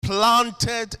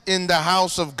planted in the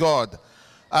house of God,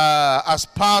 as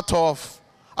part of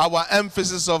our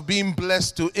emphasis of being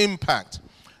blessed to impact.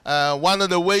 One of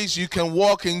the ways you can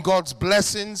walk in God's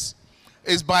blessings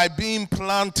is by being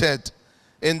planted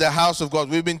in the house of God.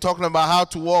 We've been talking about how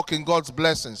to walk in God's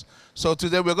blessings. So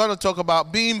today we're going to talk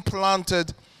about being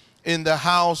planted in the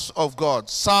house of God.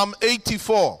 Psalm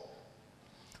 84,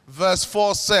 verse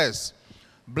 4 says,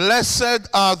 "Blessed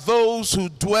are those who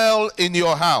dwell in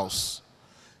your house.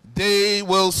 They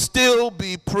will still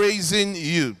be praising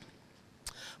you."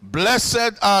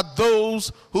 Blessed are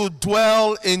those who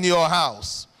dwell in your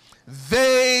house.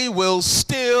 They will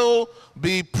still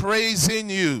be praising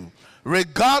you.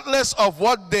 Regardless of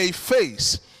what they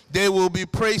face, they will be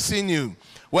praising you.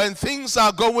 When things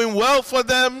are going well for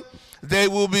them, they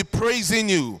will be praising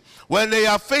you. When they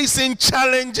are facing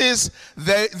challenges,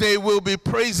 they will be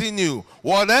praising you.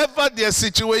 Whatever their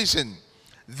situation,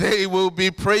 they will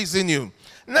be praising you.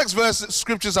 Next verse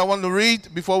scriptures I want to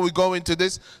read before we go into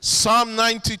this. Psalm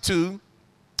 92,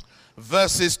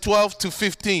 verses 12 to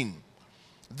 15.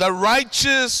 "The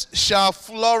righteous shall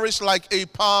flourish like a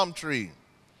palm tree.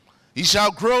 He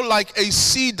shall grow like a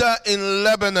cedar in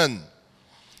Lebanon.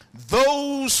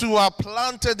 Those who are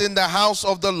planted in the house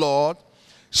of the Lord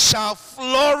shall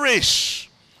flourish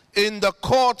in the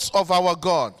courts of our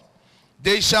God.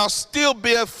 They shall still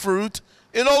bear fruit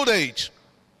in old age.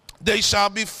 They shall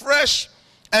be fresh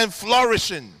and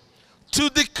flourishing, to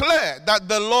declare that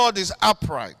the Lord is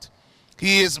upright.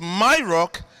 He is my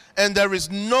rock, and there is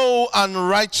no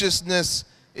unrighteousness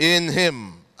in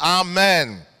him."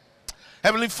 Amen.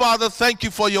 Heavenly Father, thank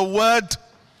you for your word.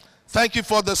 Thank you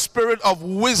for the spirit of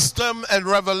wisdom and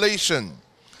revelation.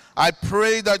 I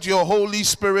pray that your Holy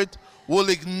Spirit will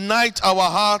ignite our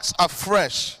hearts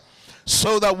afresh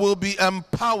so that we'll be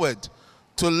empowered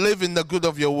to live in the good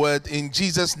of your word. In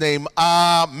Jesus' name,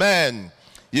 amen.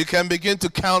 You can begin to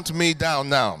count me down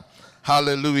now.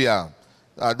 Hallelujah.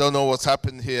 I don't know what's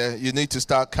happened here. You need to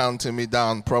start counting me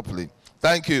down properly.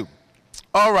 Thank you.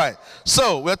 All right.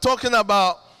 So we're talking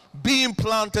about being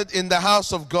planted in the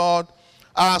house of God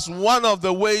as one of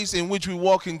the ways in which we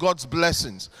walk in God's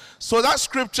blessings. So that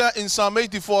scripture in Psalm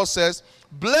 84 says,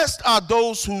 "Blessed are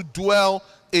those who dwell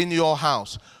in your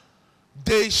house.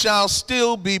 They shall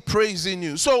still be praising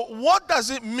you." So what does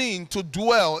it mean to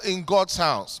dwell in God's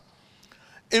house?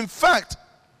 In fact,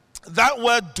 that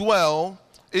word dwell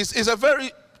is a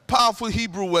very powerful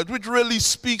Hebrew word which really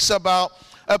speaks about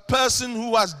a person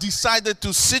who has decided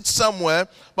to sit somewhere,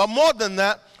 but more than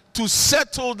that, to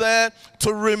settle there,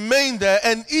 to remain there,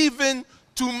 and even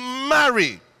to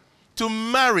marry. To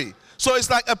marry. So it's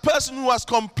like a person who has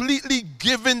completely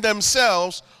given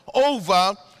themselves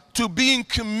over to being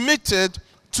committed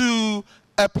to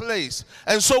a place.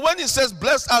 And so when it says,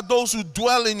 "Blessed are those who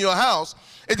dwell in your house,"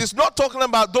 it is not talking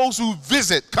about those who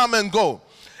visit, come and go.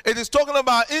 It is talking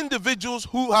about individuals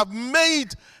who have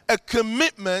made a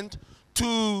commitment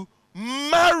to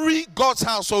marry God's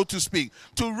house, so to speak,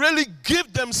 to really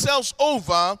give themselves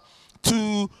over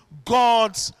to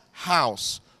God's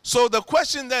house. So the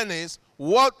question then is,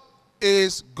 what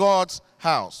is God's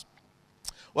house?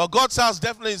 Well, God's house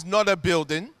definitely is not a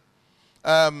building.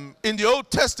 In the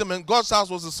Old Testament, God's house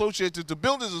was associated to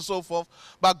buildings and so forth,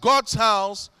 but God's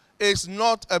house is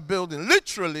not a building.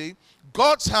 Literally,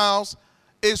 God's house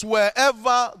is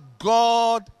wherever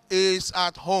God is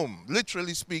at home,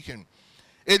 literally speaking.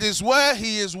 It is where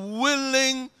he is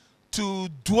willing to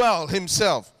dwell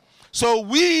himself. So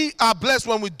we are blessed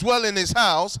when we dwell in his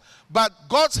house, but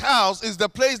God's house is the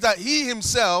place that he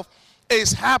himself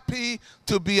is happy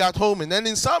to be at home in. And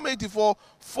in Psalm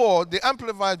 84:4, the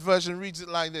Amplified Version reads it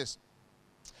like this: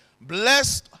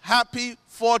 "Blessed, happy,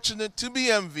 fortunate, to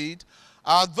be envied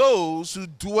are those who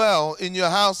dwell in your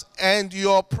house and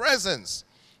your presence.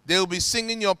 They will be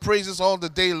singing your praises all the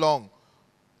day long."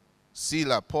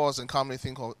 Selah, pause and calmly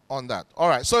think on that. All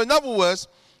right, so in other words,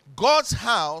 God's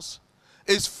house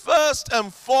is first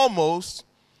and foremost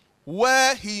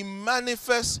where he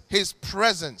manifests his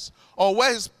presence, or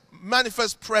where his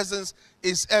manifest presence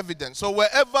is evident. So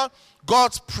wherever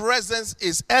God's presence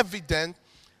is evident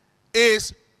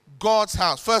is God's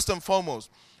house, first and foremost.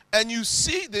 And you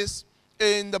see this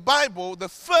in the Bible. The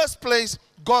first place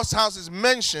God's house is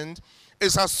mentioned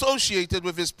is associated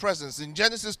with his presence. In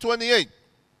Genesis 28,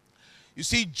 you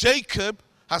see Jacob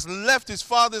has left his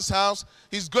father's house.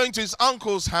 He's going to his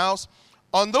uncle's house.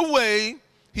 On the way,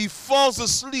 he falls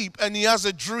asleep and he has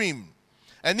a dream.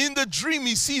 And in the dream,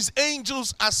 he sees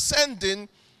angels ascending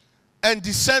and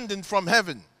descending from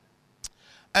heaven.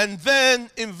 And then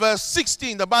in verse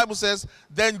 16, the Bible says,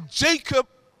 "Then Jacob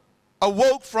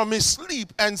awoke from his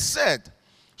sleep and said,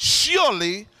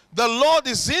 'Surely The Lord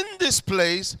is in this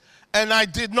place, and I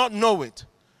did not know it.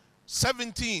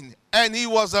 17, and he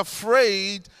was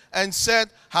afraid and said,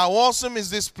 how awesome is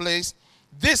this place?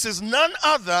 This is none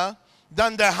other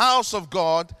than the house of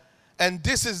God, and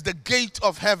this is the gate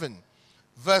of heaven.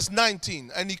 Verse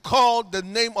 19, and he called the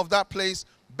name of that place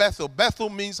Bethel. Bethel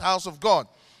means house of God.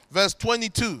 Verse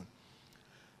 22,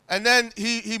 and then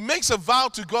he makes a vow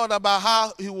to God about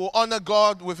how he will honor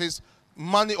God with his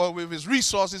money or with his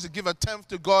resources, to give a tenth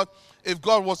to God if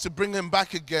God was to bring him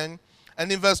back again.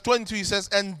 And in verse 22 he says,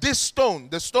 and this stone,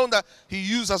 the stone that he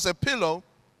used as a pillow,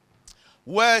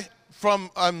 where from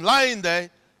lying there,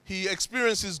 he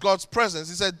experiences God's presence.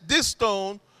 He said, this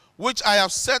stone which I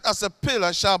have set as a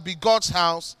pillar shall be God's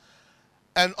house,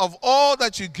 and of all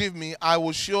that you give me, I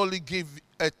will surely give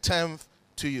a tenth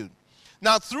to you.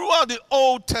 Now, throughout the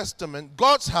Old Testament,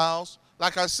 God's house,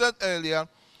 like I said earlier,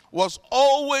 was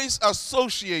always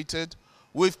associated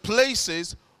with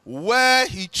places where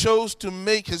he chose to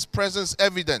make his presence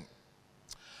evident.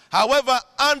 However,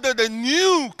 under the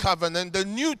new covenant, the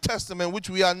New Testament, which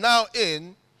we are now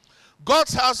in,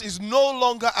 God's house is no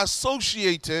longer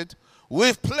associated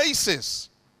with places.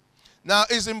 Now,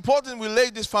 it's important we lay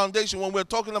this foundation when we're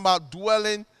talking about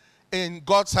dwelling in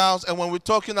God's house, and when we're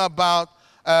talking about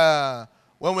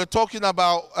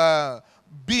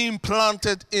being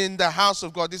planted in the house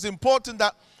of God. It's important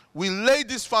that we lay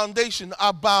this foundation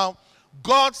about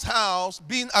God's house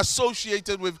being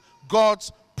associated with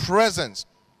God's presence.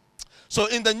 So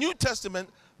in the New Testament,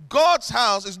 God's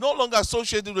house is no longer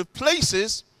associated with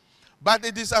places, but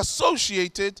it is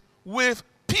associated with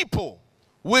people.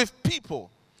 With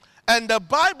people. And the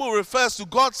Bible refers to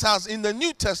God's house in the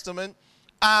New Testament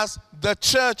as the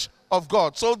church of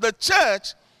God. So the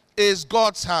church is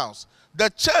God's house. The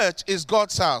church is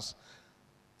God's house.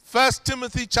 1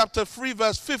 Timothy chapter 3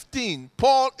 verse 15.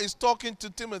 Paul is talking to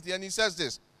Timothy and he says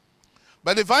this.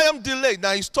 But if I am delayed,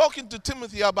 now he's talking to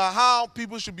Timothy about how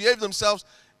people should behave themselves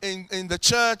in the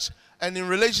church and in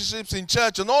relationships in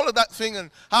church and all of that thing, and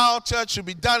how church should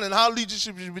be done and how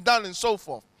leadership should be done and so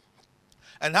forth.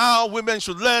 And how women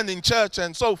should learn in church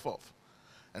and so forth.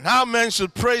 And how men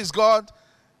should praise God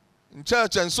in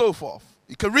church and so forth.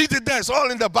 You can read it there. It's all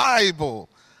in the Bible.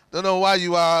 Don't know why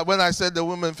you are, when I said the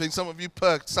women thing, some of you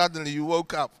perked. Suddenly you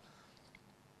woke up.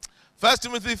 1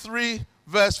 Timothy 3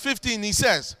 verse 15, he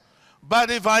says,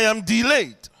 but if I am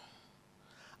delayed,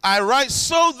 I write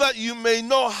so that you may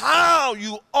know how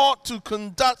you ought to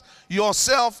conduct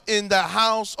yourself in the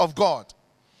house of God,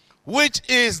 which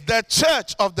is the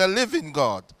church of the living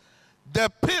God,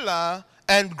 the pillar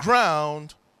and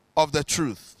ground of the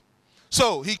truth.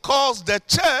 So he calls the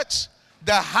church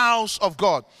the house of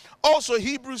God. Also,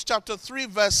 Hebrews chapter 3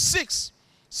 verse 6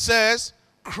 says,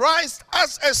 Christ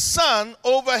as a son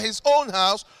over his own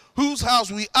house, whose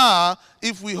house we are,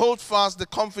 if we hold fast the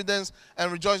confidence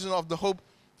and rejoicing of the hope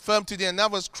firm to the end. In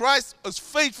other words, Christ is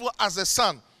faithful as a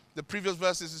son. The previous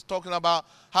verses is talking about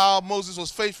how Moses was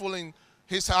faithful in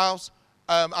his house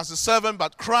as a servant,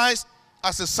 but Christ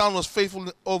as a son was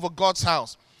faithful over God's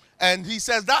house. And he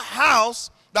says that house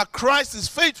that Christ is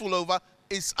faithful over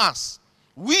is us.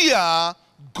 We are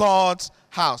God's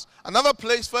house. Another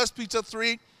place, 1 Peter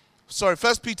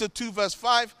 2 verse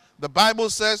 5, the Bible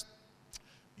says,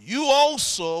 you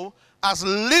also as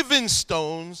living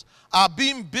stones are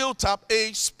being built up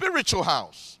a spiritual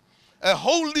house, a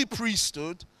holy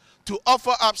priesthood, to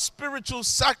offer up spiritual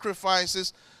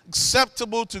sacrifices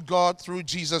acceptable to God through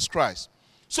Jesus Christ.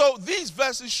 So these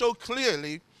verses show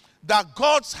clearly that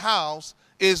God's house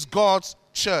is God's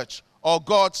church or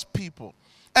God's people.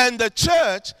 And the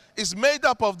church is made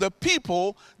up of the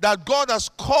people that God has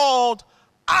called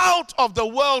out of the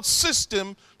world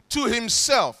system to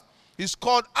himself. He's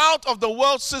called out of the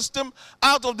world system,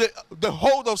 out of the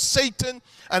hold of Satan,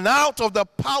 and out of the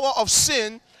power of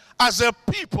sin as a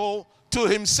people to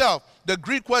himself. The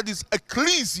Greek word is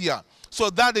ecclesia. So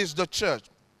that is the church.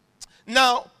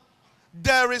 Now,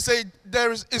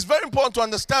 it's very important to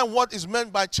understand what is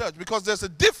meant by church, because there's a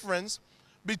difference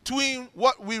between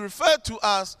what we refer to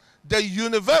as the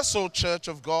universal church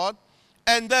of God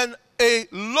and then a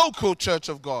local church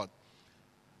of God.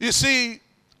 You see,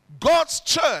 God's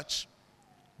church,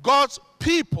 God's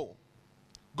people,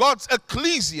 God's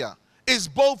ecclesia is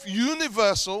both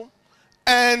universal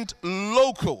and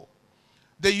local.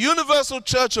 The universal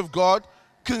church of God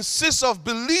consists of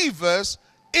believers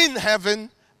in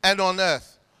heaven and on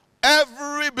earth.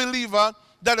 Every believer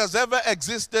that has ever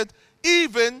existed,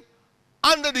 even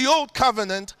under the old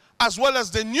covenant as well as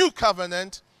the new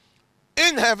covenant,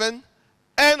 in heaven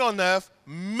and on earth,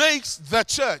 makes the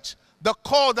church, the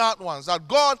called out ones that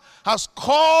God has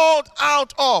called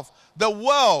out of the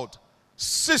world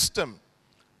system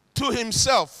to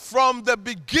himself from the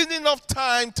beginning of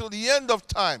time till the end of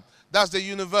time. That's the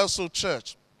universal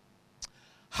church.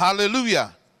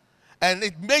 Hallelujah. And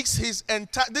it makes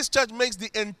this church makes the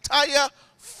entire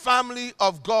family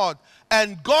of God.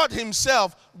 And God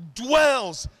himself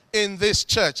dwells in this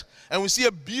church. And we see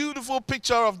a beautiful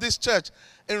picture of this church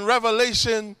in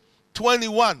Revelation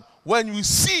 21. When we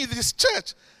see this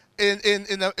church in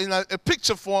a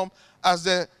picture form as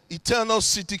the eternal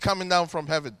city coming down from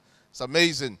heaven. It's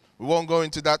amazing. We won't go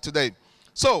into that today.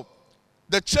 So,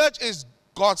 the church is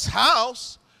God's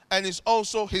house and is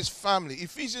also his family.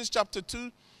 Ephesians chapter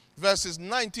 2, verses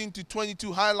 19 to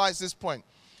 22 highlights this point.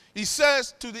 He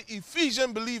says to the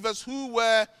Ephesian believers who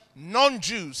were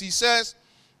non-Jews, he says,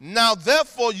 "Now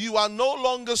therefore you are no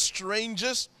longer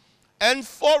strangers and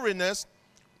foreigners,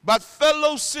 but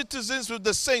fellow citizens with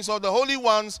the saints or the holy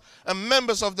ones and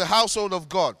members of the household of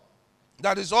God."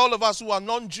 That is all of us who are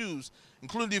non-Jews,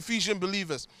 including the Ephesian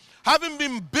believers. Having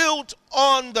been built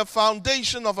on the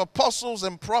foundation of apostles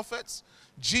and prophets,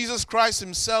 Jesus Christ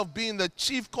himself being the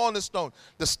chief cornerstone,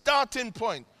 the starting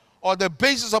point, or the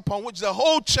basis upon which the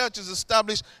whole church is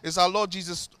established, is our Lord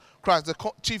Jesus Christ,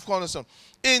 the chief cornerstone,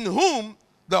 in whom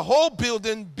the whole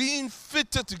building being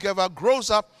fitted together grows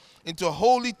up into a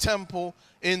holy temple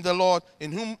in the Lord,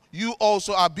 in whom you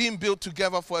also are being built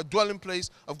together for a dwelling place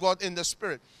of God in the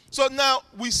Spirit. So now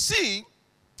we see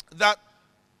that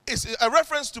it's a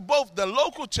reference to both the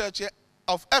local church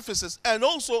of Ephesus and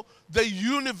also the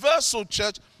universal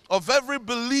church of every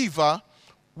believer,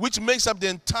 which makes up the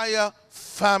entire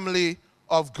family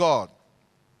of God.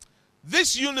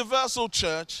 This universal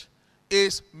church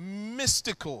is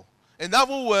mystical. In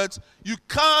other words, you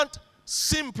can't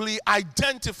simply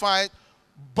identify it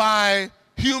by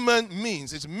human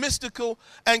means. It's mystical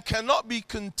and cannot be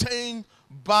contained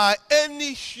by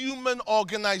any human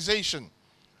organization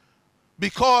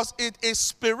because it is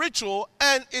spiritual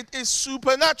and it is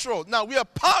supernatural. Now, we are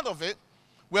part of it.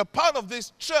 We're part of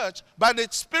this church, but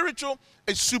it's spiritual,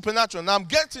 it's supernatural. Now, I'm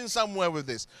getting somewhere with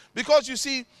this because you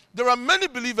see, there are many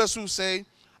believers who say,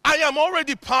 I am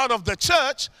already part of the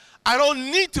church. I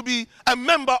don't need to be a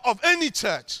member of any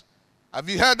church. Have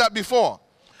you heard that before?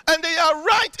 And they are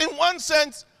right in one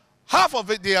sense. Half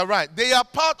of it, they are right. They are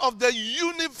part of the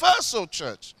universal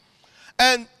church.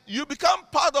 And you become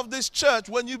part of this church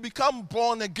when you become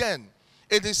born again.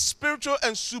 It is spiritual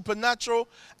and supernatural,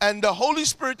 and the Holy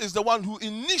Spirit is the one who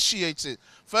initiates it.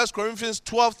 1 Corinthians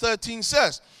 12:13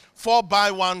 says, "For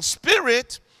by one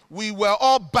Spirit we were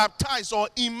all baptized or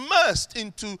immersed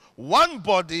into one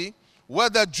body,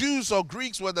 whether Jews or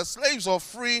Greeks, whether slaves or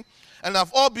free, and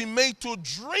have all been made to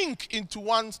drink into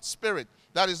one Spirit."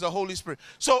 That is the Holy Spirit.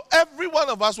 So every one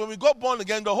of us, when we got born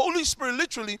again, the Holy Spirit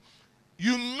literally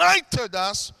united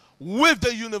us with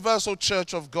the universal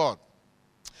church of God.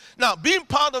 Now, being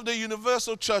part of the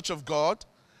universal church of God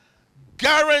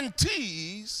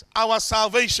guarantees our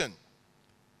salvation,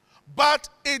 but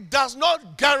it does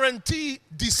not guarantee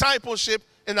discipleship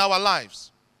in our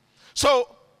lives.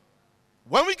 So,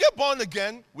 when we get born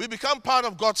again, we become part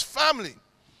of God's family.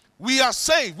 We are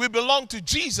saved. We belong to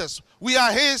Jesus. We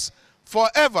are his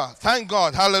forever. Thank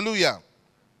God. Hallelujah.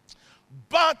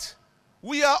 But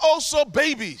we are also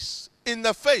babies in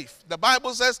the faith. The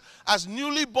Bible says, as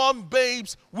newly born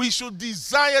babes, we should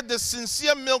desire the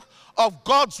sincere milk of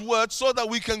God's word so that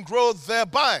we can grow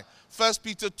thereby. 1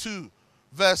 Peter 2,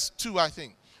 verse 2, I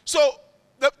think. So,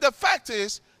 the fact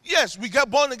is, yes, we get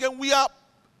born again. We are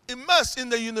immersed in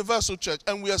the universal church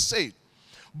and we are saved.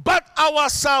 But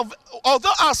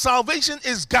although our salvation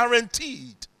is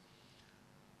guaranteed,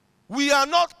 we are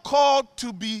not called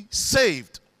to be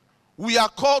saved. We are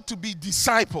called to be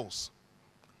disciples.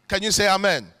 Can you say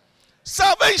amen?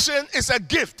 Salvation is a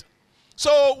gift.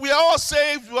 So we are all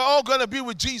saved. We're all going to be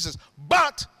with Jesus.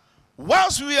 But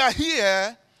whilst we are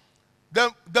here,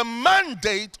 the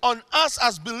mandate on us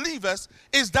as believers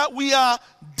is that we are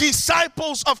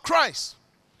disciples of Christ.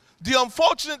 The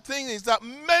unfortunate thing is that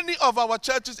many of our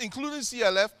churches, including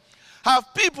CLF,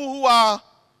 have people who are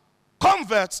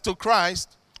converts to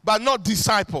Christ, but not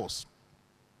disciples.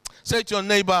 Say to your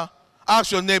neighbor,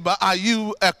 ask your neighbor, are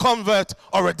you a convert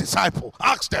or a disciple?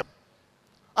 Ask them.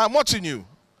 I'm watching you.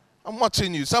 I'm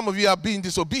watching you. Some of you are being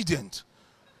disobedient.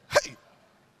 Hey.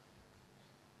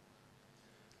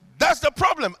 That's the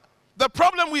problem. The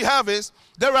problem we have is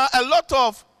there are a lot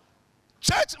of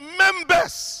church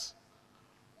members,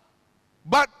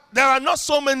 but there are not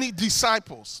so many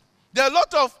disciples. There are a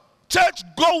lot of church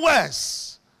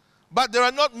goers, but there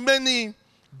are not many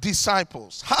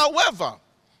disciples. However,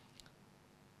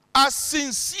 as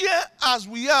sincere as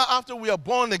we are after we are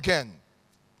born again,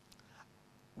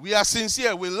 we are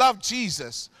sincere, we love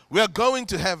Jesus, we are going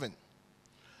to heaven.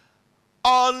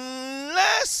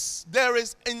 Unless there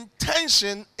is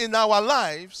intention in our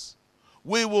lives,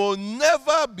 we will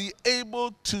never be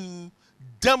able to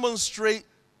demonstrate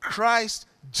Christ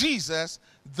Jesus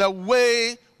the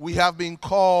way we have been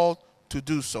called to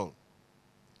do so.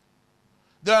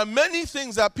 There are many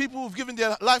things that people who've given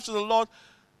their lives to the Lord,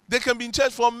 they can be in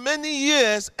church for many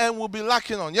years and will be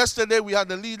lacking on. Yesterday we had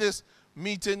the leaders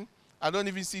meeting. I don't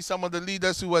even see some of the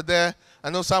leaders who were there. I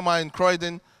know some are in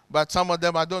Croydon, but some of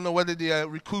them, I don't know whether they are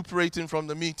recuperating from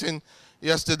the meeting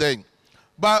yesterday.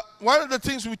 But one of the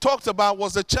things we talked about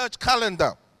was the church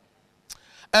calendar.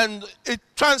 And it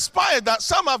transpired that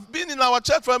some have been in our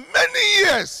church for many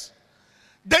years.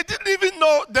 They didn't even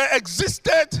know there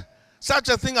existed such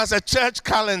a thing as a church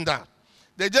calendar.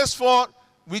 They just thought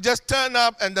we just turn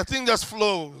up and the thing just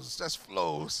flows.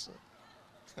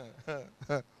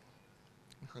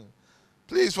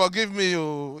 Please forgive me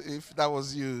if that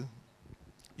was you.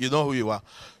 You know who you are.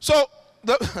 So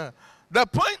the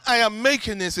point I am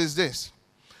making is this,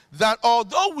 that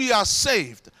although we are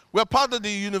saved, we're part of the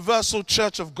universal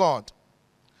church of God,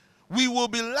 we will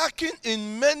be lacking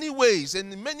in many ways,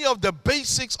 in many of the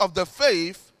basics of the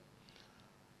faith,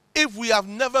 if we have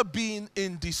never been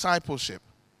in discipleship.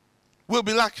 We'll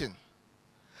be lacking.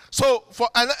 So,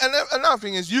 another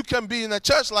thing is, you can be in a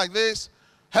church like this,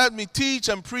 heard me teach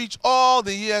and preach all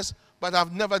the years, but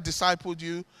I've never discipled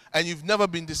you, and you've never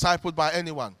been discipled by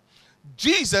anyone.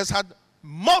 Jesus had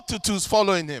multitudes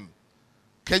following him.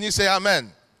 Can you say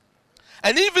amen?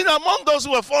 And even among those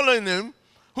who were following him,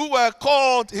 who were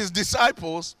called his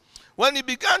disciples, when he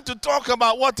began to talk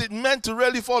about what it meant to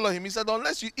really follow him, he said,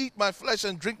 unless you eat my flesh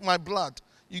and drink my blood,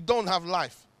 you don't have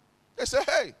life. They said,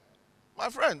 hey, my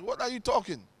friend, what are you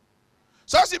talking?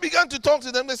 So as he began to talk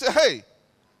to them, they said, hey,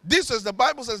 the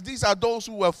Bible says these are those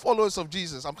who were followers of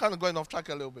Jesus. I'm kind of going off track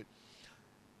a little bit.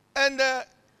 And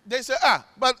they said,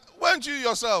 but weren't you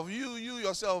yourself,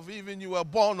 even you were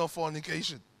born of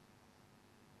fornication?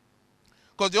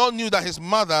 Because they all knew that his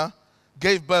mother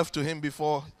gave birth to him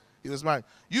before he was married.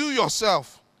 You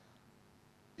yourself,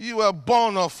 you were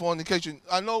born of fornication.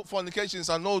 I know fornication is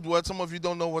an old word. Some of you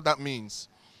don't know what that means.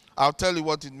 I'll tell you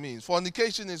what it means.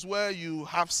 Fornication is where you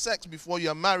have sex before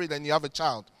you're married and you have a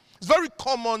child. It's very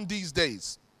common these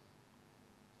days.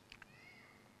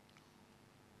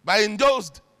 But in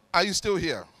those, are you still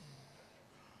here?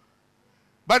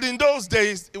 But in those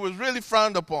days, it was really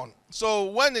frowned upon. So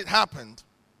when it happened,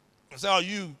 I said,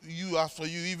 as for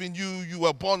you, even you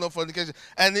were born of fornication.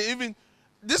 And even,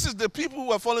 this is the people who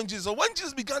were following Jesus. So when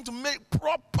Jesus began to make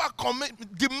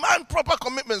demand proper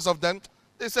commitments of them,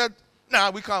 they said,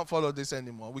 we can't follow this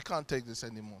anymore. We can't take this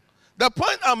anymore. The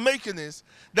point I'm making is,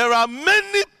 there are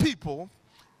many people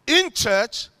in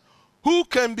church who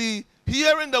can be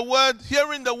hearing the word,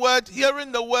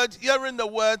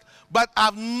 but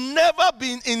have never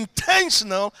been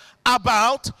intentional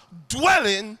about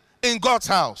dwelling in God's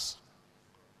house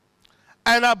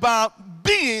and about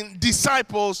being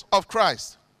disciples of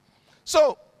Christ.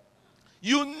 So,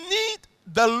 you need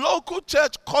the local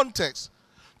church context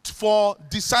for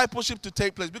discipleship to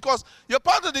take place, because you're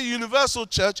part of the universal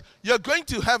church, you're going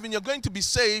to heaven, you're going to be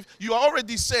saved, you are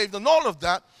already saved and all of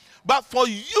that, but for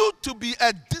you to be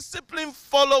a disciplined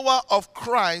follower of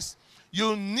Christ,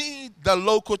 you need the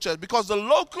local church, because the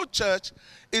local church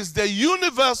is the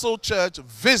universal church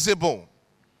visible.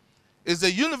 Is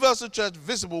the universal church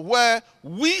visible, where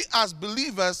we as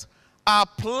believers are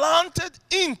planted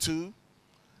into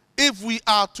if we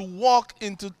are to walk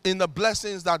in the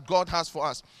blessings that God has for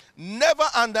us. Never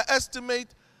underestimate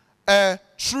a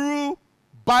true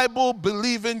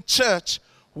Bible-believing church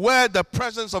where the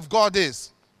presence of God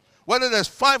is. Whether there's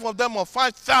 5 of them or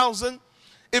 5,000,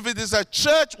 if it is a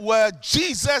church where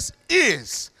Jesus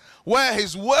is, where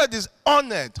his word is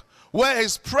honored, where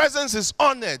his presence is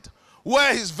honored,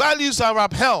 where his values are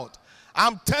upheld,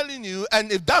 I'm telling you,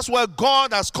 and if that's where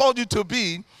God has called you to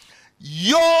be,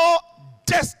 your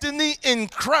destiny in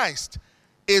Christ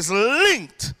is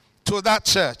linked to that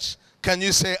church. Can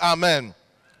you say amen?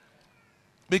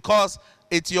 Because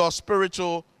it's your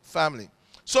spiritual family.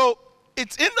 So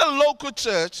it's in the local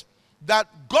church that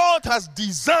God has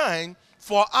designed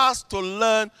for us to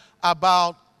learn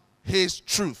about his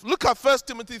truth. Look at 1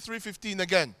 Timothy 3:15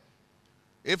 again.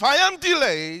 If I am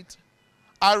delayed,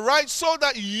 I write so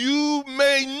that you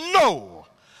may know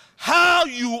how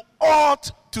you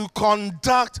ought to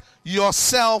conduct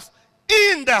yourself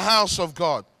in the house of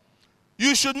God.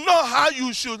 You should know how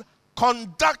you should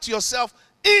conduct yourself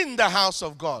in the house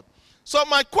of God. So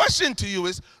my question to you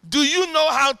is, do you know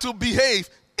how to behave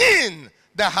in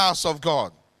the house of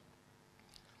God?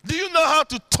 Do you know how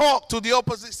to talk to the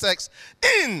opposite sex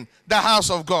in the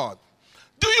house of God?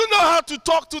 Do you know how to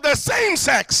talk to the same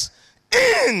sex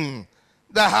in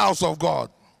the house of God?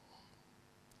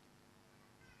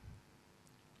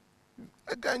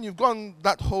 Again, you've gone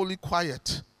that wholly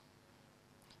quiet.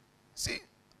 See,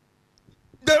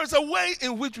 there is a way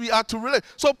in which we are to relate.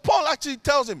 So Paul actually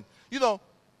tells him,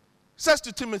 says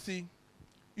to Timothy,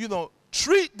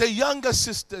 treat the younger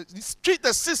sisters, treat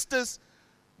the sisters,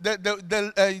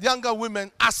 the younger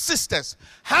women as sisters.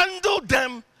 Handle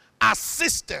them as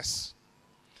sisters.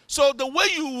 So the way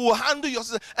you will handle your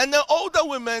sister, and the older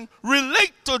women,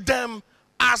 relate to them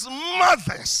as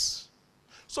mothers.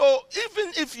 So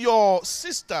even if your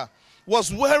sister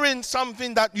was wearing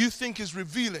something that you think is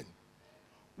revealing,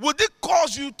 would it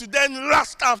cause you to then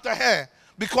lust after her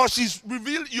because she's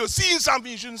revealing, you're seeing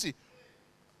something you shouldn't see?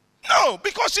 No,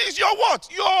 because she's your what?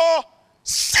 Your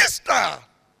sister.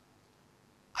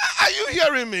 Are you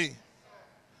hearing me?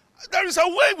 There is a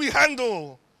way we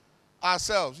handle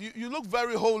ourselves. You look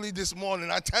very holy this morning,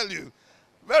 I tell you.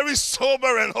 Very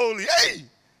sober and holy. Hey,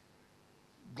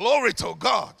 glory to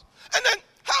God. And then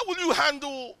how will you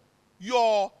handle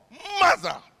your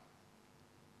mother?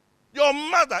 Your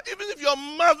mother. Even if your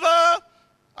mother,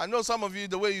 I know some of you,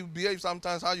 the way you behave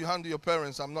sometimes, how you handle your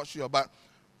parents, I'm not sure. But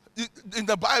in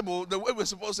the Bible, the way we're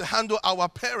supposed to handle our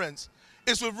parents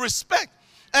is with respect.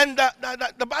 And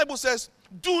the Bible says,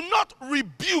 do not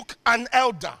rebuke an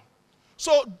elder.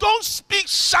 So don't speak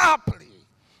sharply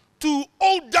to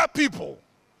older people.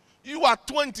 You are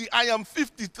 20, I am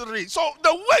 53. So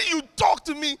the way you talk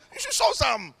to me, you should show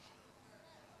some.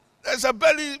 There's a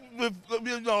belly with,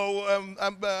 we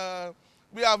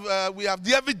have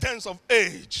the evidence of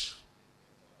age.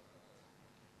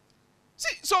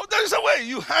 See, so there is a way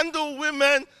you handle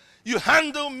women, you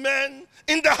handle men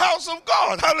in the house of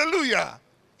God. Hallelujah.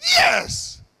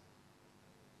 Yes.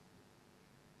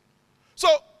 So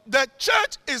the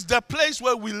church is the place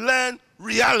where we learn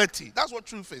reality. That's what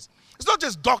truth is. It's not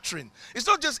just doctrine. It's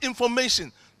not just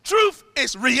information. Truth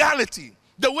is reality.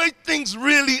 The way things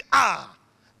really are.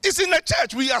 It's in the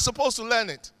church. We are supposed to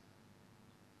learn it.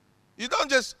 You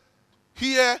don't just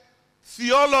hear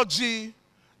theology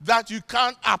that you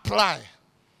can't apply.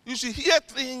 You should hear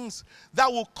things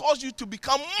that will cause you to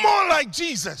become more like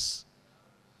Jesus.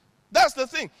 That's the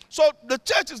thing. So the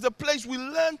church is the place we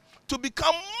learn to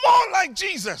become more like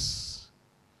Jesus.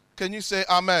 Can you say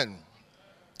amen?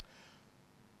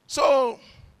 So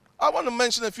I want to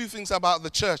mention a few things about the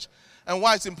church and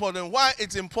why it's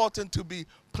important to be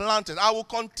planted. I will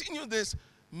continue this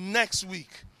next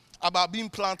week about being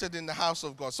planted in the house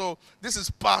of God. So this is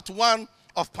part 1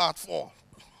 of part 4.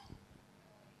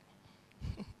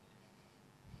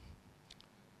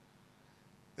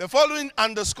 The following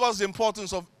underscores the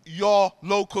importance of your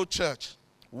local church.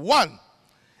 1,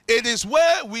 it is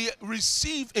where we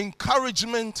receive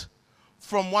encouragement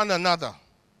from one another.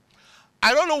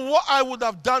 I don't know what I would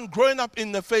have done growing up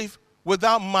in the faith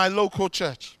without my local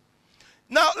church.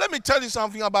 Now, let me tell you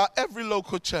something about every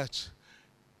local church.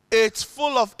 It's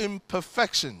full of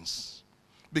imperfections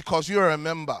because you're a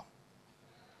member.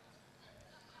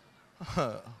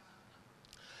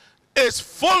 It's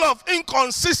full of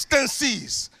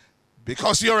inconsistencies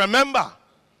because you're a member.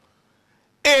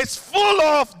 It's full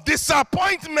of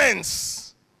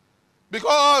disappointments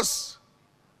because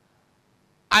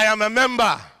I am a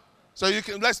member. So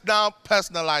let's now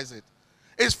personalize it.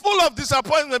 It's full of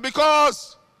disappointment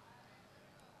because,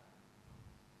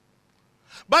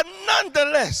 but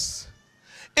nonetheless,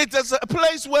 it is a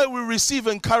place where we receive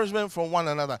encouragement from one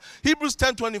another. Hebrews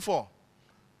 10:24.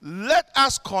 Let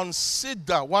us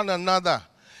consider one another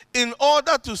in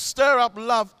order to stir up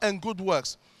love and good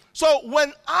works. So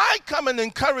when I come and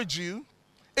encourage you,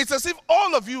 it's as if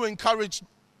all of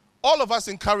us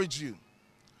encourage you.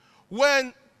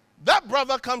 When that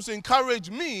brother comes to encourage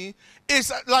me,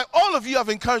 it's like all of you have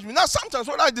encouraged me. Now, sometimes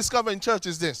what I discover in church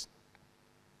is this.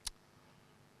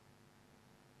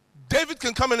 David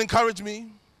can come and encourage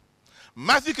me.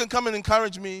 Matthew can come and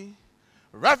encourage me.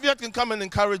 Raphael can come and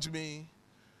encourage me.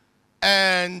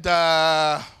 And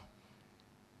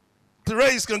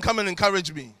Therese can come and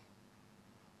encourage me.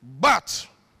 But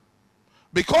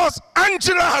because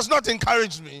Angela has not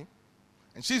encouraged me,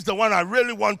 and she's the one I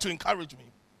really want to encourage me,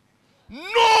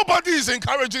 nobody is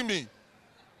encouraging me.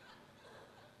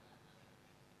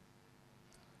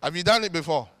 Have you done it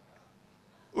before?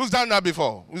 Who's done that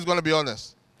before? Who's going to be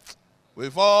honest?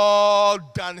 We've all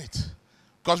done it.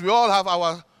 Because we all have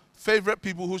our favorite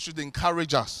people who should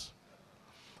encourage us.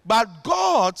 But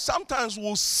God sometimes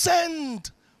will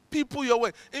send people your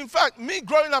way. In fact, me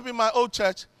growing up in my old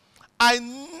church, I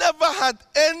never had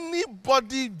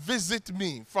anybody visit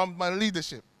me from my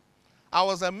leadership. I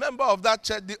was a member of that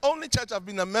church, the only church I've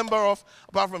been a member of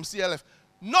apart from CLF.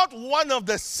 Not one of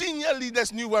the senior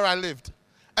leaders knew where I lived.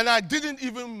 And I didn't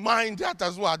even mind that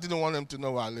as well. I didn't want them to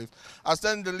know where I lived. I was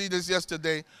telling the leaders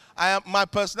yesterday, my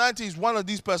personality is one of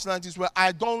these personalities where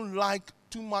I don't like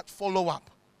too much follow-up.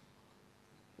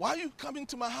 Why are you coming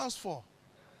to my house for?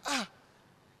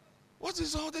 What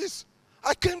is all this?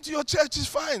 I came to your church, it's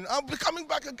fine. I'll be coming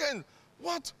back again.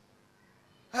 What?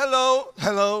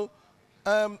 Hello.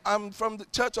 I'm from the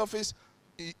church office.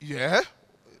 Yeah?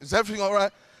 Is everything all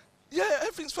right? Yeah,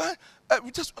 everything's fine.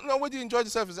 We just know whether you enjoyed the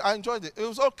service. I enjoyed it.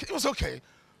 It was okay.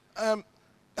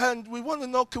 And we want to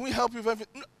know, can we help you with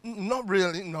everything? Not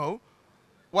really, no.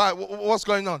 Why? What's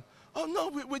going on? Oh, no,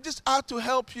 we just out to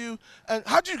help you. And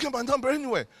how did you get my number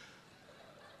anyway?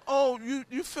 Oh,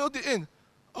 you filled it in.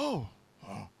 Oh,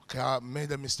 okay, I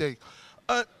made a mistake.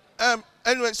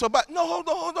 Anyway, but no,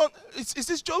 hold on. Is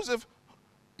this Joseph?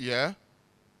 Yeah.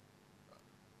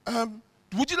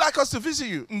 Would you like us to visit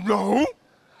you? No.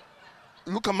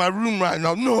 Look at my room right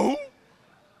now. No.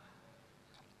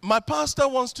 My pastor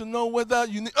wants to know whether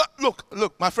you need...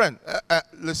 look, my friend,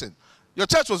 listen. Your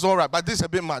church was all right, but this is a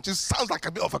bit much. It sounds like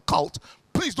a bit of a cult.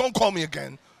 Please don't call me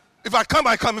again. If I come,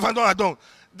 I come. If I don't, I don't.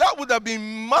 That would have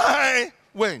been my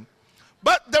way.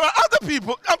 But there are other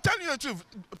people. I'm telling you the truth.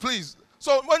 Please.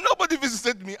 So when nobody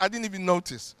visited me, I didn't even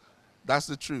notice. That's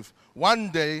the truth. One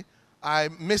day, I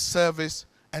missed service,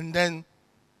 and then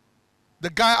the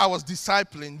guy I was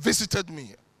discipling visited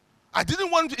me. I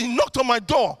didn't want to, he knocked on my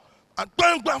door. And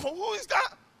bang, who is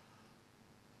that?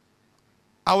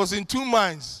 I was in two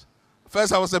minds.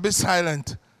 First, I was a bit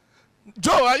silent.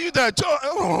 Joe, are you there? Joe?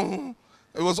 Oh.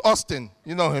 It was Austin.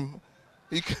 You know him.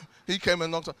 He came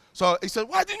and knocked on. So he said,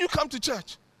 why didn't you come to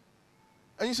church?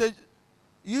 And he said,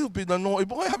 you've been a naughty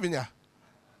boy, haven't you?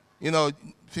 You know,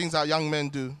 things that young men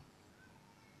do.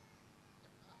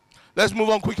 Let's move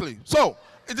on quickly. So,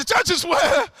 the church is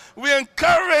where we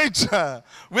encourage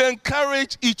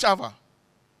each other.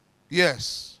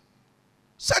 Yes.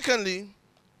 Secondly,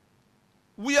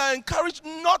 we are encouraged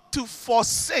not to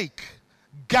forsake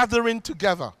gathering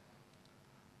together.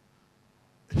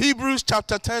 Hebrews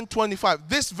chapter 10:25.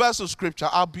 This verse of scripture,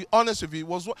 I'll be honest with you,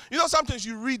 was, you know, sometimes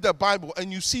you read the Bible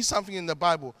and you see something in the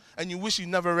Bible and you wish you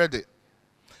never read it.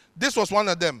 This was one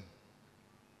of them.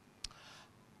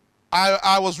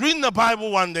 I was reading the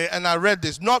Bible one day and I read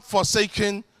this, not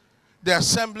forsaking the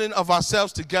assembling of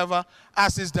ourselves together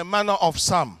as is the manner of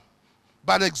some,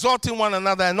 but exhorting one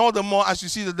another, and all the more as you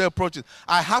see the day approaching.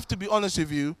 I have to be honest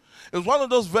with you, it was one of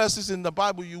those verses in the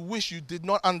Bible you wish you did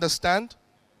not understand,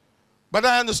 but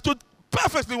I understood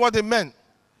perfectly what it meant.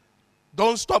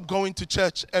 Don't stop going to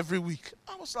church every week.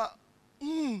 I was like,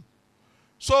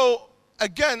 So,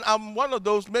 again, I'm one of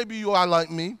those, maybe you are like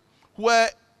me, where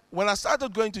when I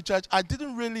started going to church, I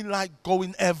didn't really like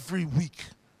going every week.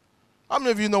 How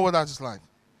many of you know what that is like?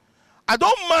 I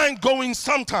don't mind going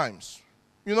sometimes.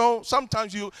 You know,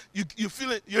 sometimes you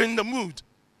feel it, you're in the mood.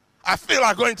 I feel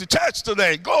like going to church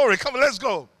today. Glory, come on, let's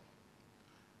go.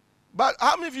 But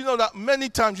how many of you know that many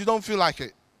times you don't feel like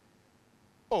it?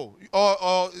 Oh,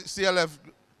 or CLF.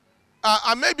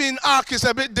 Maybe in ARC it's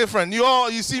a bit different.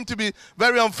 You seem to be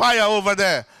very on fire over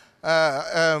there.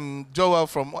 Joel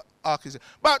from ARC is there.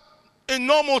 But in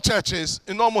normal churches,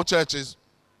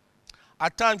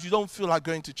 at times you don't feel like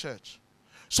going to church.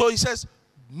 So he says,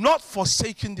 not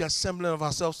forsaking the assembling of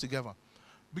ourselves together.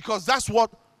 Because that's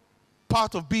what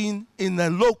part of being in a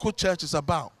local church is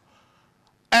about.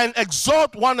 And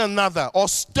exhort one another or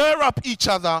stir up each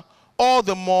other all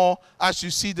the more as you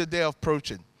see the day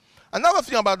approaching. Another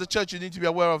thing about the church, you need to be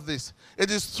aware of this.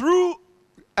 It is through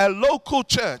a local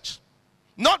church,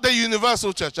 not the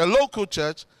universal church, a local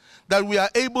church, that we are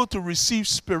able to receive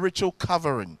spiritual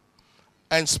covering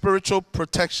and spiritual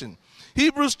protection.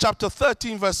 Hebrews chapter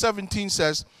 13 verse 17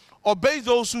 says, obey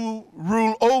those who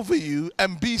rule over you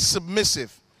and be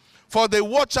submissive, for they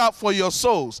watch out for your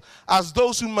souls as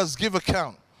those who must give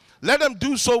account. Let them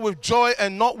do so with joy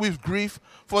and not with grief,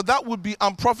 for that would be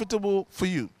unprofitable for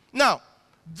you. Now,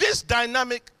 this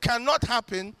dynamic cannot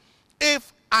happen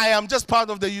if I am just part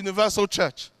of the universal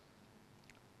church.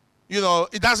 You know,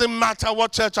 it doesn't matter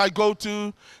what church I go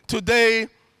to. Today,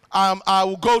 I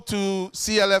will go to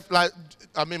CLF.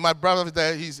 My brother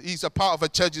there, he's a part of a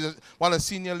church. He's one of the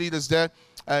senior leaders there,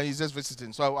 and he's just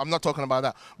visiting. So I'm not talking about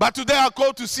that. But today I'll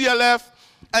go to CLF,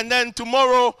 and then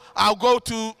tomorrow I'll go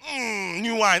to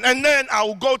New Wine, and then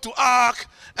I'll go to ARC,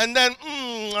 and then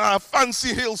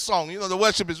fancy Hillsong. You know, the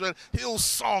worship is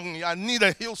Hillsong. I need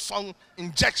a Hillsong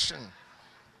injection.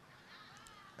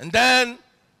 And then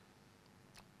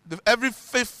every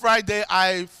fifth Friday,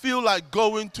 I feel like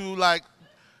going to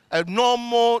a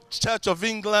normal Church of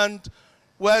England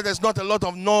where there's not a lot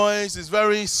of noise. It's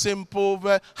very simple,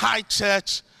 very high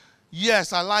church.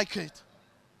 Yes, I like it.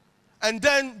 And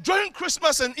then during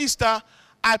Christmas and Easter,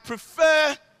 I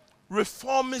prefer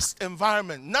reformist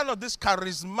environment. None of this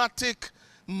charismatic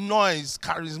noise,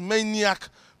 charismaniac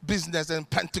business and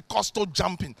Pentecostal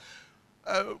jumping.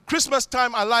 Christmas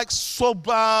time, I like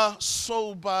sober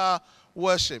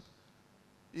worship.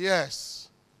 Yes.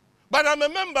 But I'm a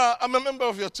member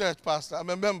of your church, Pastor. I'm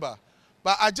a member.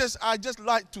 But I just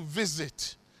like to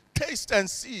visit, taste and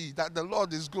see that the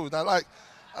Lord is good. I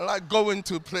like going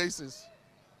to places.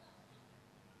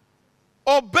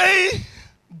 Obey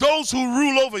those who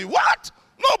rule over you. What?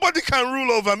 Nobody can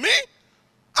rule over me.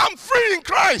 I'm free in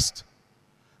Christ.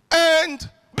 And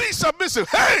be submissive.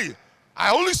 Hey,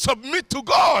 I only submit to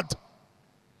God.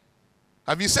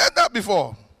 Have you said that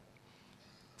before?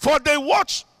 For they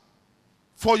watch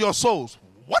for your souls.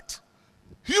 What?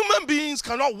 Human beings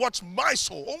cannot watch my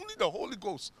soul. Only the Holy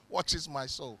Ghost watches my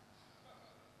soul.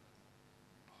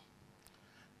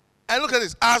 And look at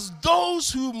this. As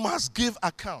those who must give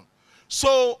account.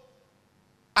 So,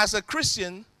 as a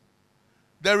Christian,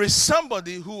 there is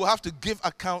somebody who will have to give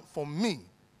account for me.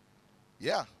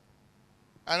 Yeah.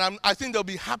 And I think they'll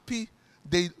be happy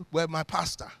they were my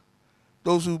pastor.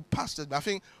 Those who pastored me. I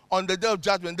think on the day of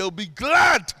judgment, they'll be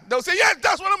glad. They'll say, yes,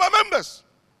 that's one of my members.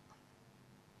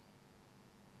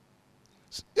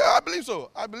 Yeah, I believe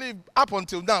so. I believe up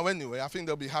until now anyway, I think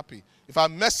they'll be happy. If I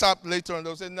mess up later on,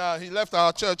 they'll say, nah, he left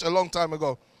our church a long time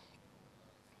ago.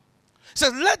 He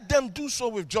says, let them do so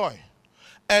with joy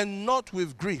and not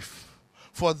with grief,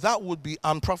 for that would be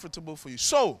unprofitable for you.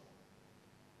 So,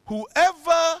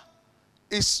 whoever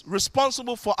is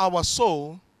responsible for our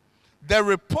soul, the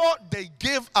report they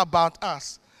give about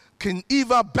us can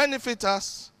either benefit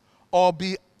us or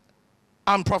be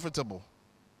unprofitable.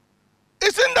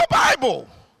 It's in the Bible.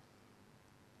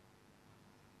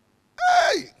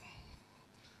 Hey.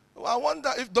 I wonder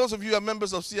if those of you are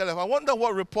members of CLF, I wonder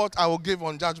what report I will give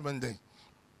on Judgment Day.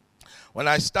 When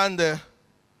I stand there,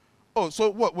 oh,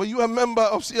 so what, were you a member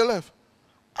of CLF?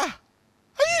 Are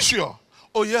you sure?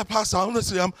 Oh yeah, Pastor,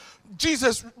 honestly, I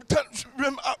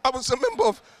was a member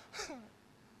of...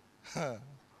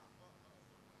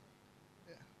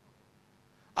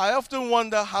 I often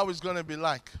wonder how it's going to be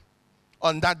like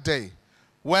on that day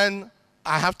when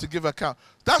I have to give account.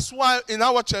 That's why in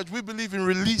our church we believe in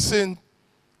releasing.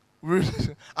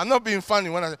 I'm not being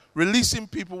funny when I say releasing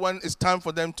people when it's time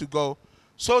for them to go,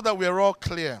 so that we are all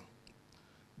clear.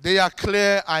 They are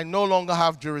clear. I no longer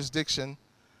have jurisdiction.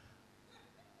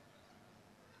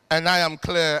 And I am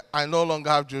clear. I no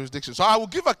longer have jurisdiction. So I will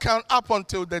give account up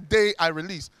until the day I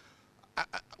release.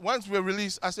 Once we're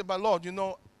released, I say, but Lord, you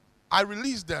know, I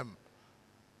released them.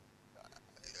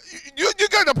 You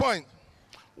get the point.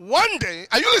 One day,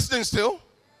 are you listening still?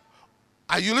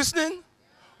 Are you listening?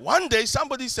 One day,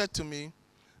 somebody said to me,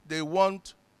 they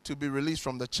want to be released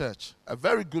from the church. A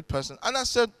very good person. And I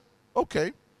said,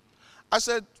 okay. I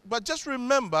said, but just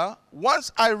remember,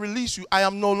 once I release you, I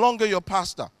am no longer your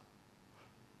pastor.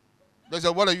 They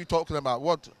said, what are you talking about?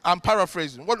 What? I'm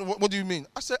paraphrasing. What do you mean?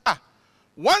 I said,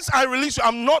 once I release you,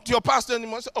 I'm not your pastor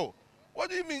anymore. I said, oh, what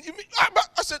do you mean?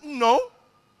 I said, no.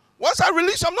 Once I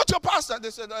release you, I'm not your pastor.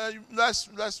 They said,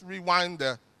 let's rewind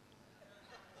there.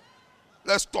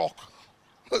 Let's talk.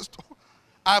 Let's talk.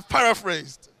 I've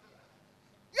paraphrased.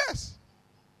 Yes.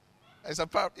 It's a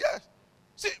yes.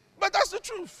 See, but that's the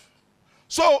truth.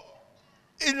 So,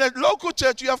 in a local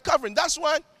church, you have covering. That's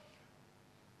why,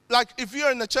 like, if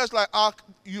you're in a church like Ark,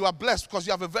 you are blessed because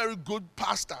you have a very good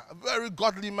pastor, a very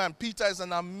godly man. Peter is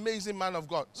an amazing man of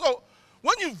God. So,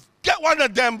 when you get one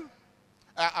of them,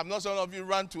 I'm not saying all of you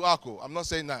run to Arko. I'm not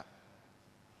saying that.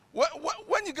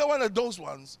 When you get one of those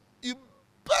ones, you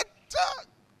better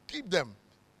keep them.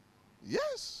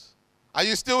 Yes. Are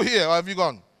you still here or have you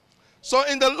gone? So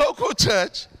in the local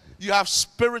church, you have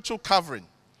spiritual covering.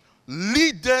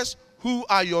 Leaders who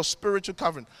are your spiritual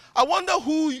covering. I wonder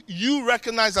who you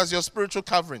recognize as your spiritual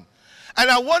covering. And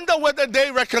I wonder whether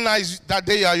they recognize that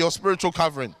they are your spiritual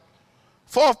covering.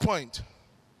 Fourth point.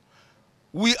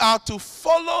 We are to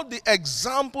follow the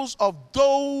examples of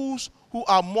those who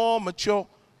are more mature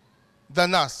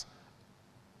than us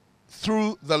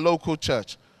through the local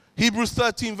church. Hebrews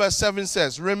 13 verse 7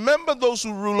 says, remember those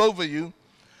who rule over you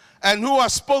and who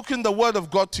have spoken the word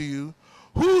of God to you,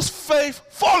 whose faith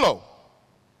follow,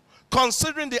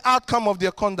 considering the outcome of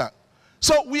their conduct.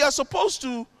 So we are supposed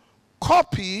to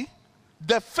copy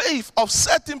the faith of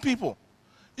certain people.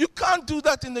 You can't do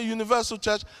that in the universal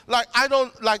church.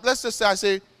 Let's just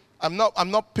say I'm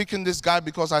not picking this guy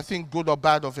because I think good or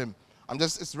bad of him.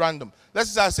 It's random.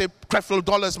 Let's say I say Creflo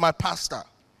Dollar is my pastor.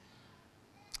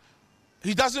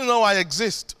 He doesn't know I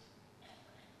exist.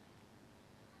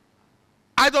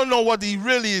 I don't know what he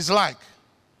really is like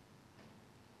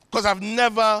because I've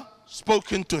never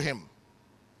spoken to him.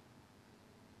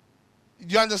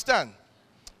 Do you understand?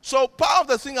 So part of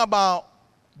the thing about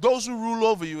those who rule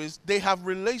over you is they have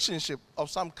relationship of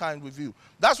some kind with you.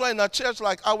 That's why in a church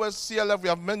like ours, CLF, we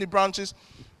have many branches.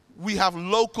 We have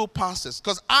local pastors.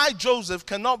 Because I, Joseph,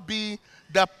 cannot be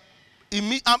the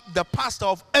pastor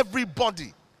of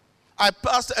everybody. I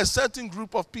pastor a certain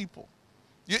group of people.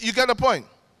 You get the point?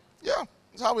 Yeah,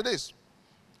 that's how it is.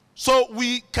 So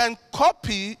we can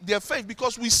copy their faith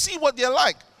because we see what they're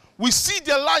like. We see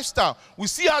their lifestyle. We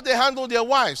see how they handle their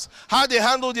wives, how they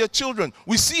handle their children.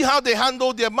 We see how they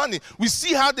handle their money. We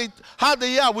see how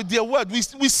they are with their word. We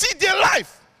see their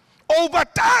life over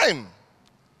time.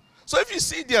 So if you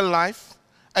see their life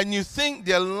and you think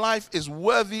their life is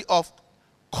worthy of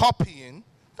copying,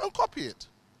 don't copy it.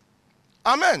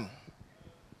 Amen.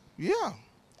 Yeah.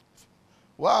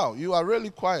 Wow, you are really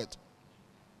quiet.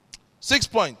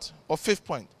 6th point or 5th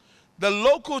point. The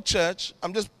local church,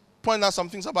 I'm just pointing out some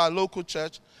things about local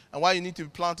church and why you need to be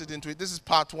planted into it. This is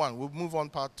part 1. We'll move on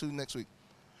part 2 next week.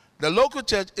 The local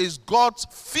church is God's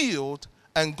field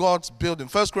and God's building.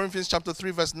 1 Corinthians chapter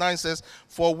 3 verse 9 says,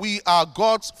 for we are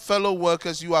God's fellow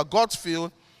workers. You are God's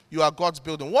field. You are God's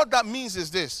building. What that means is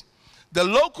this. The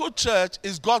local church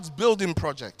is God's building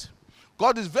project.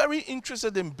 God is very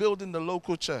interested in building the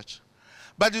local church.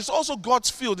 But it's also God's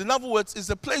field. In other words,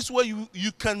 it's a place where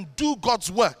you can do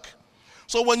God's work.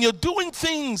 So when you're doing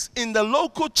things in the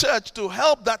local church to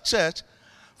help that church,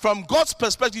 from God's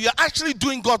perspective, you're actually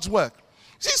doing God's work.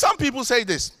 See, some people say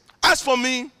this. As for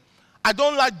me, I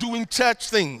don't like doing church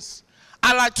things.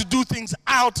 I like to do things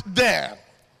out there.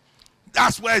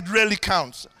 That's where it really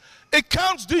counts. It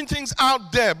counts doing things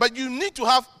out there, but you need to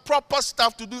have proper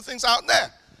stuff to do things out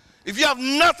there. If you have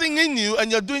nothing in you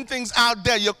and you're doing things out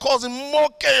there, you're causing more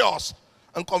chaos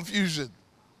and confusion.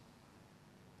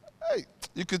 Hey,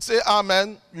 you could say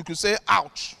amen, you could say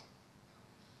ouch.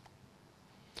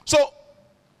 So,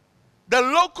 the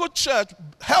local church,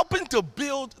 helping to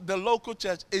build the local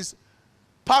church is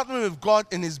partnering with God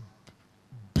in his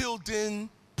building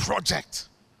project.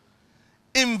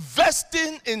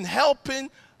 Investing in helping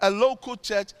a local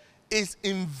church is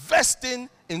investing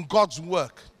in God's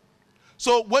work.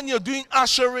 So when you're doing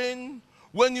ushering,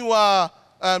 when you are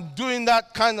doing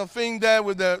that kind of thing there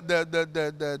with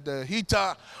the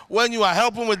heater, when you are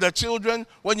helping with the children,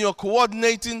 when you're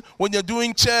coordinating, when you're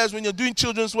doing chairs, when you're doing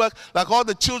children's work, like all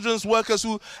the children's workers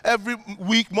who every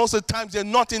week, most of the times they're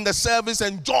not in the service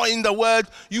enjoying the word.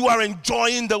 You are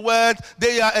enjoying the word.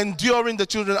 They are enduring the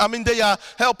children. They are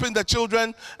helping the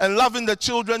children and loving the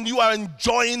children. You are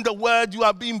enjoying the word. You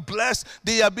are being blessed.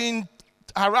 They are being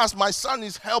harassed. My son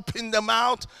is helping them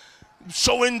out,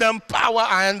 showing them power,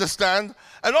 I understand,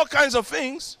 and all kinds of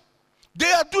things. They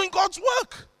are doing God's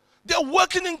work. They are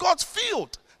working in God's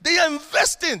field. They are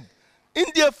investing in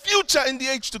their future in the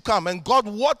age to come, and God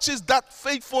watches that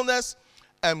faithfulness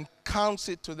and counts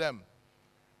it to them.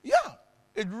 Yeah,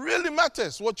 it really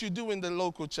matters what you do in the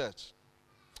local church.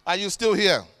 Are you still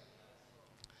here?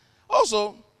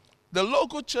 Also, the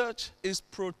local church is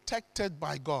protected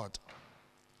by God.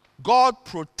 God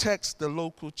protects the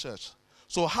local church.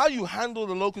 So how you handle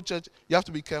the local church, you have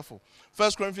to be careful.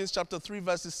 1 Corinthians chapter 3,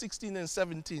 verses 16 and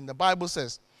 17, the Bible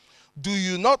says, do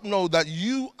you not know that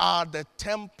you are the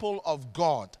temple of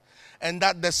God, and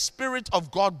that the Spirit of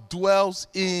God dwells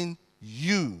in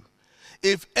you?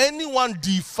 If anyone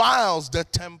defiles the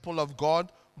temple of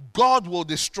God, God will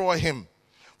destroy him.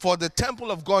 For the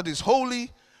temple of God is holy,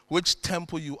 which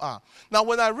temple you are. Now,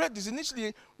 when I read this,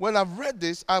 initially, when I've read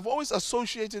this, I've always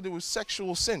associated it with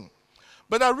sexual sin.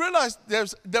 But I realized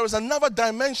there is another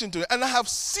dimension to it. And I have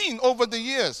seen over the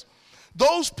years,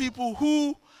 those people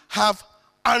who have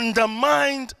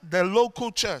undermined the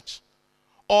local church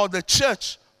or the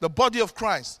church, the body of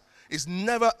Christ, it's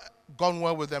never gone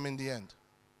well with them in the end.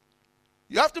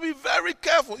 You have to be very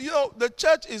careful. You know, the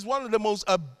church is one of the most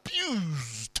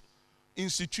abused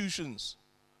institutions.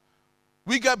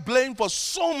 We get blamed for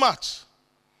so much.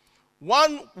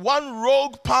 One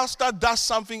rogue pastor does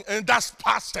something, and that's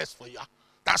pastors for you.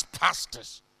 That's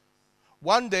pastors.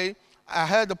 One day, I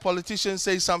heard a politician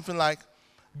say something like,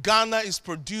 Ghana is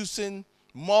producing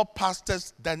more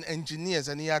pastors than engineers,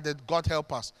 and he added, God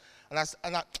help us.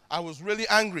 And I was really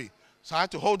angry, so I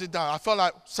had to hold it down. I felt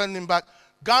like sending back,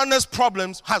 Ghana's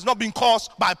problems has not been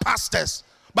caused by pastors,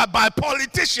 but by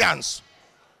politicians.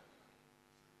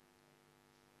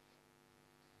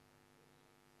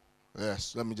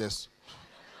 Yes, let me just.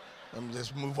 Let me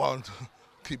just move on to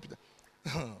keep it.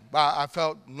 But I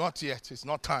felt not yet. It's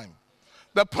not time.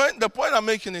 The point I'm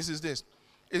making is this,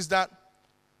 is that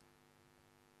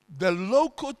the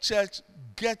local church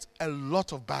gets a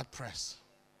lot of bad press.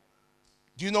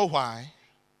 Do you know why?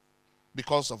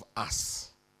 Because of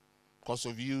us. Because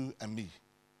of you and me.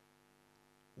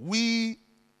 We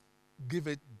give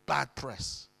it bad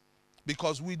press.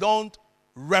 Because we don't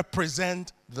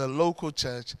represent the local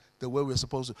church the way we're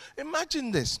supposed to.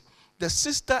 Imagine this. The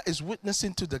sister is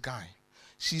witnessing to the guy.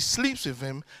 She sleeps with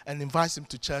him and invites him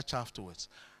to church afterwards.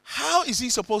 How is he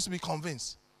supposed to be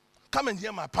convinced? Come and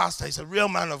hear my pastor. He's a real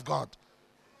man of God.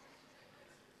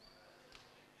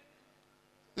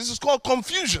 This is called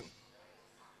confusion.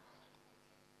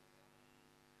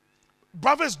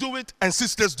 Brothers do it and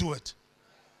sisters do it.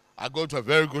 I go to a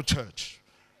very good church.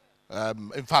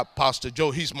 In fact, Pastor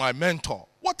Joe, he's my mentor.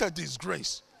 What a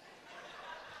disgrace.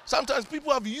 Sometimes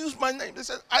people have used my name. They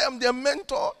said, I am their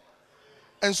mentor.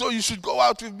 And so you should go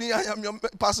out with me. I am your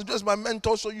Pastor Joe is my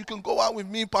mentor, so you can go out with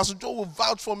me. Pastor Joe will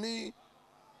vouch for me.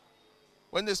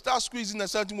 When they start squeezing a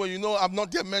certain way, you know I'm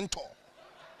not their mentor.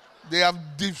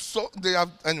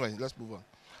 Anyway, let's move on.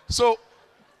 So,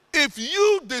 if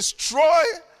you destroy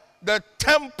the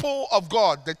temple of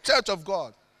God, the church of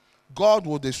God, God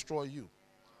will destroy you.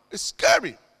 It's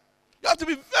scary. You have to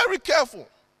be very careful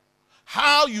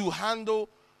how you handle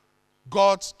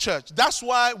God's church. That's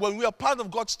why when we are part of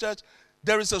God's church,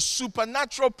 there is a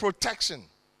supernatural protection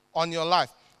on your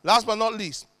life. Last but not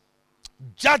least,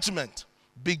 judgment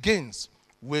begins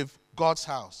with God's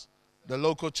house, the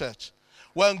local church.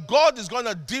 When God is going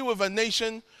to deal with a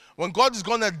nation, when God is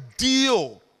going to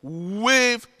deal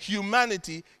with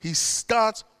humanity, he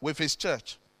starts with his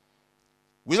church.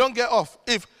 We don't get off.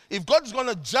 If God is going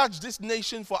to judge this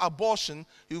nation for abortion,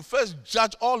 he will first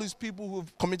judge all his people who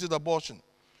have committed abortion.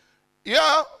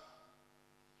 Yeah.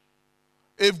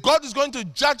 If God is going to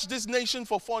judge this nation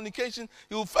for fornication,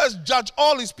 he will first judge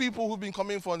all his people who have been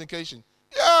committing fornication.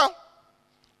 Yeah.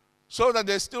 So that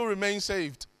they still remain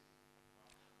saved.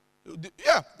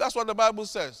 Yeah, that's what the Bible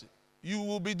says. You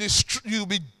will be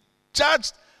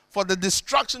judged for the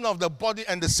destruction of the body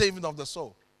and the saving of the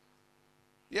soul.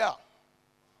 Yeah.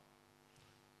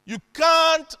 You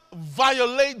can't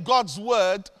violate God's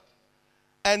word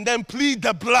and then plead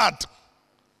the blood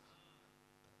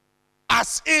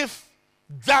as if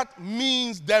that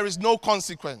means there is no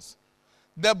consequence.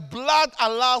 The blood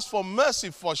allows for mercy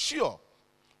for sure.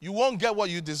 You won't get what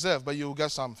you deserve, but you will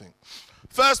get something.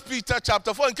 1 Peter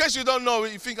chapter 4, in case you don't know,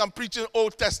 you think I'm preaching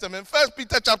Old Testament. 1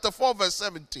 Peter chapter 4 verse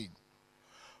 17.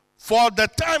 For the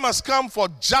time has come for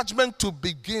judgment to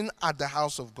begin at the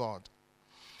house of God.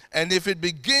 And if it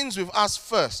begins with us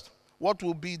first, what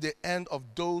will be the end of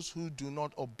those who do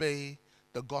not obey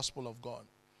the gospel of God?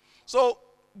 So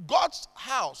God's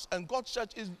house and God's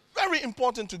church is very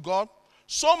important to God,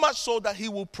 so much so that he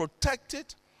will protect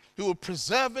it, he will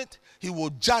preserve it, he will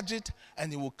judge it,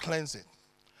 and he will cleanse it.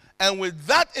 And with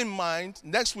that in mind,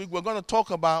 next week we're going to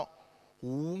talk about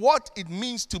what it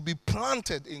means to be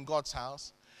planted in God's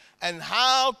house and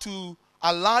how to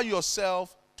allow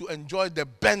yourself to enjoy the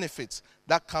benefits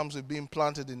that comes with being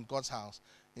planted in God's house.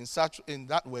 In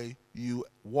that way, you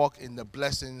walk in the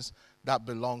blessings that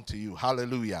belong to you.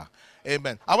 Hallelujah.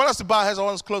 Amen. I want us to bow our heads. I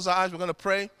want us to close our eyes. We're going to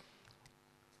pray.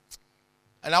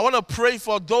 And I want to pray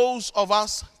for those of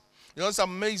us, it's an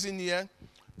amazing year,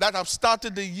 that have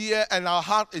started the year and our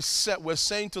heart is set. We're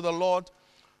saying to the Lord,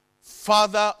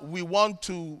 Father, we want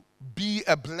to be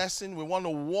a blessing. We want to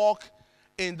walk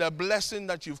in the blessing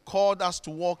that you've called us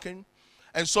to walk in.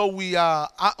 And so we are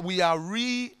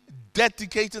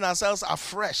rededicating ourselves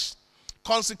afresh,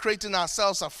 consecrating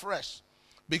ourselves afresh,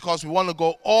 because we want to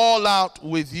go all out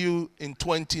with you in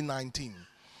 2019.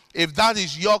 If that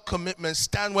is your commitment,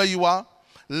 stand where you are,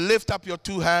 lift up your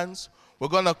two hands. We're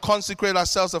going to consecrate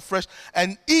ourselves afresh.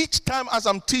 And each time as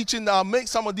I'm teaching, I'll make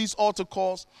some of these altar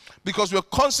calls, because we're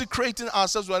consecrating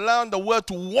ourselves. We're allowing the word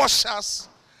to wash us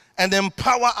and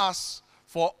empower us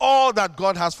for all that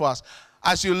God has for us.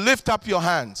 As you lift up your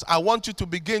hands, I want you to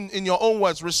begin in your own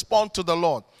words, respond to the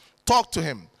Lord. Talk to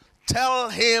him. Tell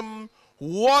him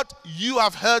what you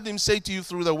have heard him say to you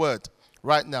through the word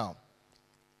right now.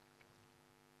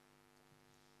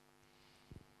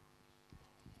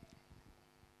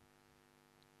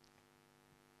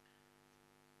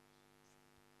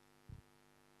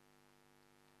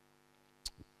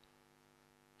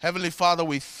 Heavenly Father,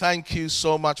 we thank you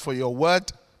so much for your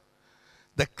word,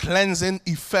 the cleansing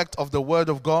effect of the word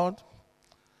of God.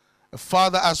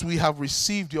 Father, as we have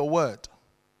received your word,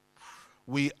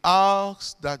 we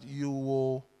ask that you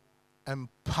will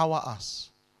empower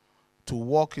us to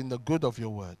walk in the good of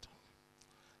your word.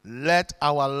 let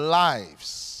our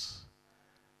lives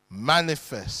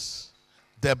manifest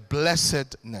the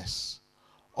blessedness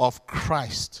of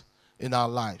Christ in our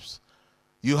lives.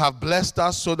 You have blessed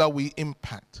us so that we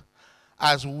impact.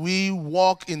 As we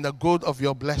walk in the good of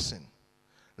your blessing,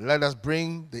 let us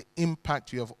bring the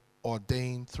impact you have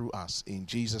ordained through us. In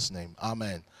Jesus' name,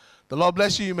 amen. The Lord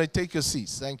bless you. You may take your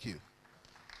seats. Thank you.